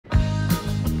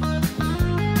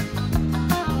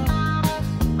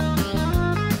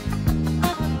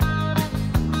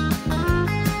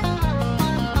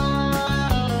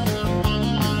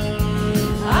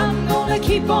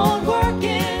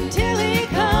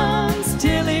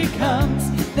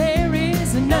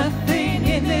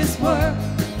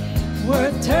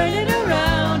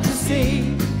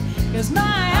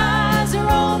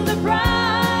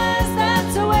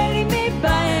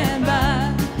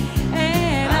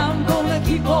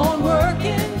keep on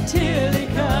working till He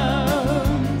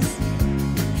comes.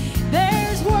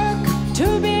 There's work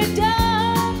to be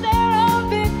done, there are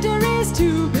victories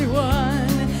to be won,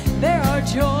 there are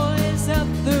joys up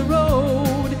the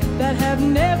road that have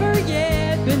never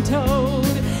yet been told.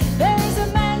 There's a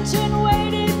mansion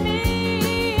waiting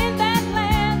me in that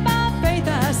land, by faith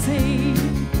I see,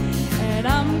 and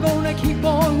I'm gonna keep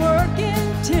on working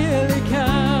till He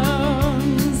comes.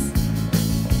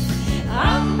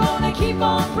 I'm gonna keep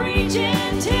on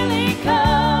preaching till He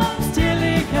comes, till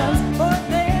He comes. For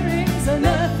there is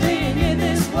nothing in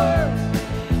this world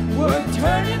worth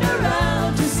turning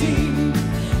around to see,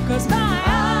 'cause my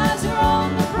eyes are on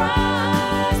the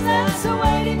prize that's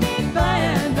awaiting me by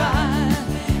and by,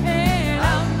 and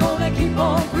I'm gonna keep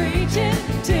on preaching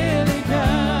till He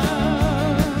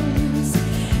comes.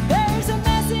 There's a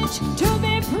message to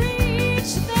be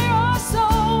preached, there are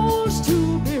souls to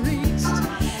be reached,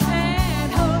 and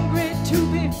hungry to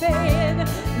be fed,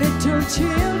 little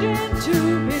children to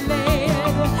be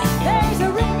led. There's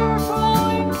a river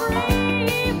flowing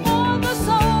free for the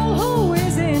soul who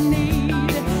is in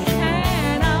need,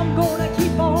 and I'm gonna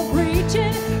keep on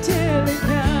preaching till He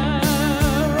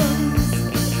comes.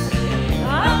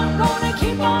 I'm gonna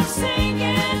keep on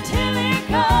singing till He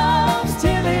comes,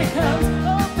 till He comes.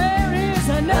 Oh, there is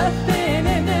nothing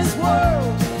in this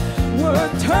world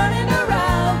worth turning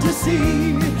around to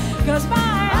see, 'cause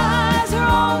my eyes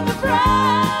are on the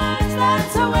prize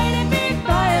that's awaiting me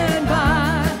by and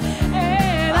by,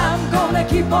 and I'm gonna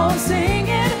keep on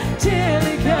singing till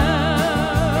He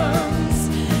comes.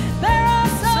 There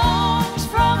are songs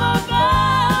from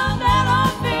above that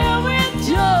are filled with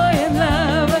joy and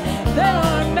love, there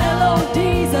are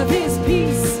melodies of His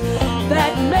peace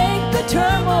that make the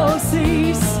turmoil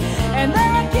cease, and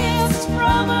there are gifts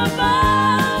from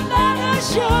above that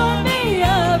assure me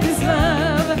of His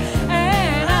love,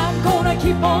 and I'm gonna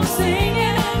keep on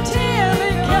singing till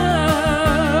He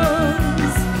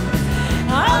comes.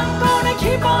 I'm gonna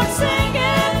keep on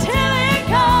singing till He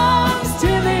comes,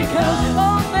 till He comes.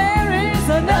 Oh, there is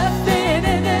nothing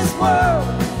in this world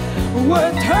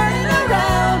worth turning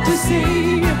around to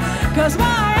see, 'cause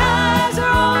my eyes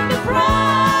are on the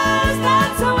prize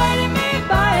that's awaiting me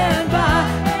by and by,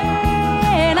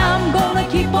 and I'm gonna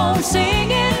keep on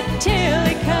singing till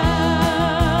He comes.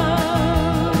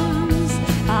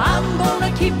 I'm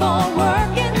gonna keep on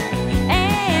working,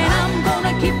 and I'm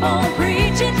gonna keep on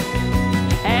preaching,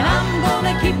 and I'm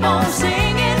gonna keep on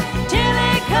singing till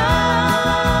He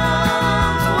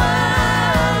comes.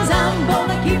 Well, I'm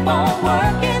gonna keep on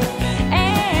working,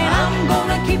 and I'm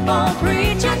gonna keep on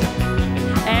preaching,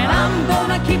 and I'm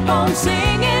gonna keep on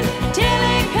singing till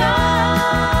He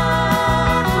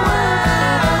comes.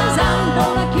 Well, I'm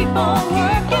gonna keep on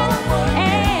working,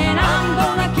 and I'm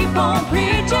gonna keep on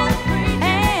preaching,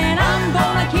 and I'm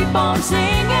gonna keep on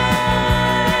singing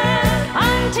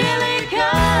until